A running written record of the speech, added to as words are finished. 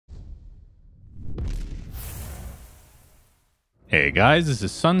Hey guys, this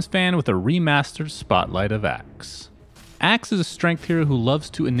is Sunsfan with a remastered spotlight of Axe. Axe is a strength hero who loves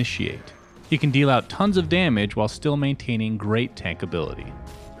to initiate. He can deal out tons of damage while still maintaining great tank ability.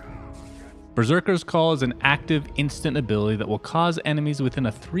 Berserker's Call is an active instant ability that will cause enemies within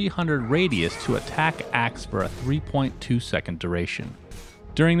a 300 radius to attack Axe for a 3.2 second duration.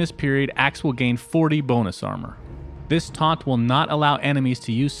 During this period, Axe will gain 40 bonus armor. This taunt will not allow enemies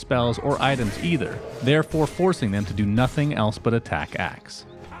to use spells or items either, therefore forcing them to do nothing else but attack Axe.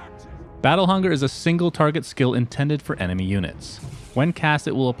 Battle Hunger is a single target skill intended for enemy units. When cast,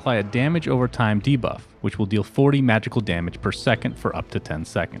 it will apply a damage over time debuff, which will deal 40 magical damage per second for up to 10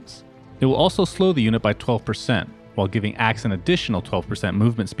 seconds. It will also slow the unit by 12%, while giving Axe an additional 12%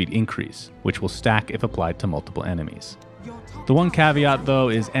 movement speed increase, which will stack if applied to multiple enemies. The one caveat though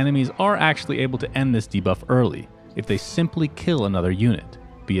is enemies are actually able to end this debuff early, if they simply kill another unit,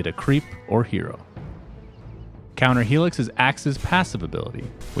 be it a creep or hero. Counter Helix is Axe's passive ability,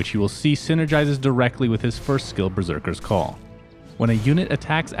 which you will see synergizes directly with his first skill, Berserker's Call. When a unit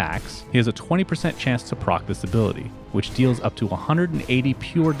attacks Axe, he has a 20% chance to proc this ability, which deals up to 180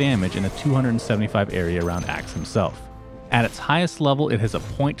 pure damage in a 275 area around Axe himself. At its highest level, it has a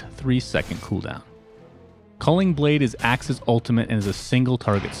 0.3 second cooldown. Culling Blade is Axe's ultimate and is a single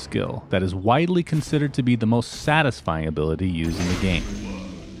target skill that is widely considered to be the most satisfying ability used in the game.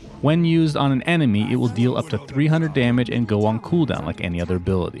 When used on an enemy, it will deal up to 300 damage and go on cooldown like any other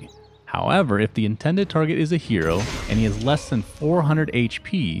ability. However, if the intended target is a hero and he has less than 400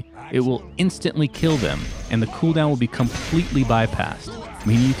 HP, it will instantly kill them and the cooldown will be completely bypassed,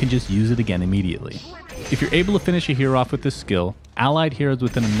 meaning you can just use it again immediately. If you're able to finish a hero off with this skill, allied heroes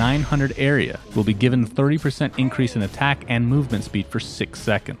within a 900 area will be given a 30% increase in attack and movement speed for 6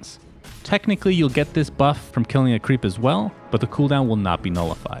 seconds. Technically, you'll get this buff from killing a creep as well, but the cooldown will not be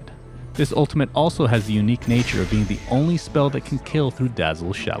nullified. This ultimate also has the unique nature of being the only spell that can kill through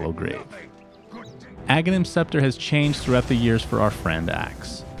Dazzle's Shallow Grave. Aghanim Scepter has changed throughout the years for our friend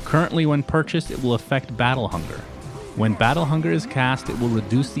Axe. Currently, when purchased, it will affect Battle Hunger. When Battle Hunger is cast, it will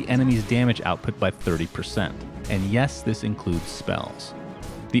reduce the enemy's damage output by 30%. And yes, this includes spells.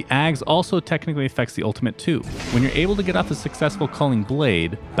 The Ags also technically affects the ultimate too. When you're able to get off a successful Culling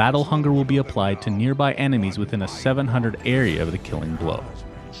Blade, Battle Hunger will be applied to nearby enemies within a 700 area of the killing blow.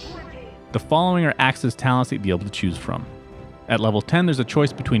 The following are Axe's talents that you'll be able to choose from. At level 10, there's a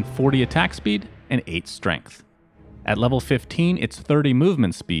choice between 40 attack speed and 8 strength. At level 15, it's 30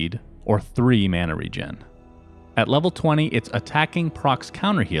 movement speed or 3 mana regen. At level 20, it's attacking procs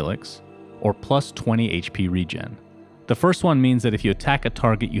Counter Helix or plus 20 HP regen. The first one means that if you attack a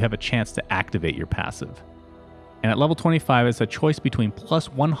target, you have a chance to activate your passive. And at level 25, it's a choice between plus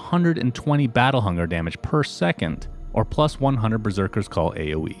 120 Battle Hunger damage per second or plus 100 Berserker's Call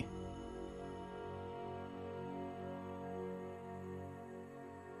AoE.